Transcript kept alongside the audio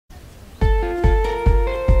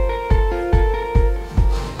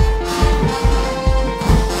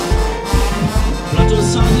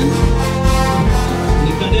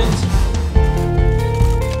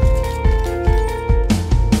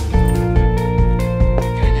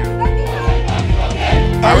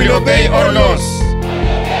I will obey all laws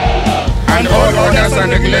and all orders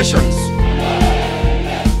and regulations.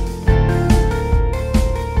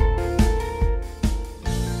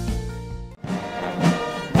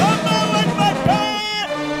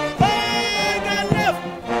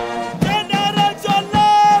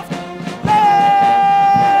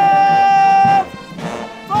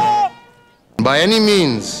 By any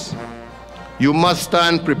means, you must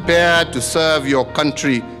stand prepared to serve your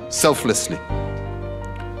country selflessly.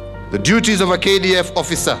 The duties of a KDF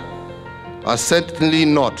officer are certainly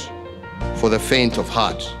not for the faint of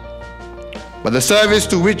heart, but the service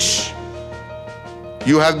to which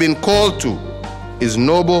you have been called to is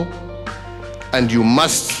noble, and you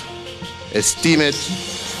must esteem it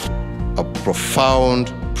a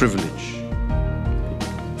profound privilege.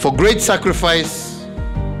 For great sacrifice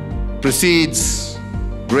precedes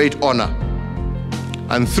great honor,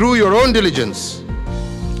 and through your own diligence,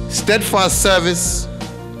 steadfast service,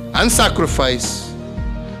 and sacrifice,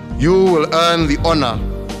 you will earn the honor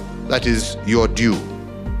that is your due.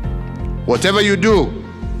 Whatever you do,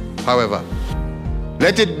 however,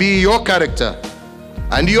 let it be your character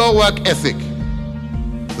and your work ethic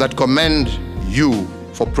that commend you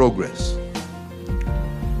for progress.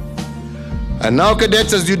 And now,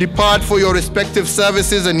 cadets, as you depart for your respective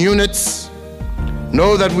services and units,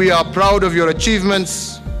 know that we are proud of your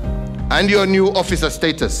achievements and your new officer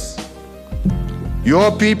status.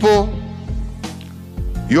 Your people,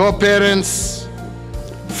 your parents,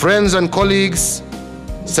 friends and colleagues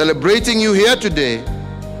celebrating you here today,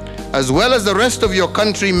 as well as the rest of your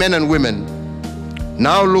country, men and women,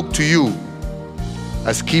 now look to you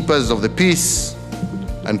as keepers of the peace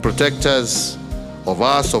and protectors of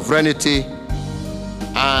our sovereignty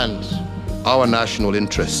and our national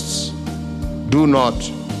interests. Do not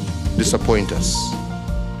disappoint us.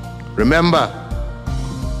 Remember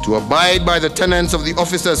to abide by the tenets of the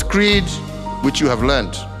officer's creed which you have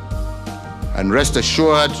learnt, and rest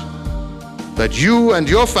assured that you and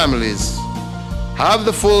your families have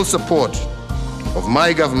the full support of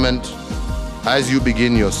my government as you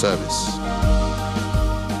begin your service.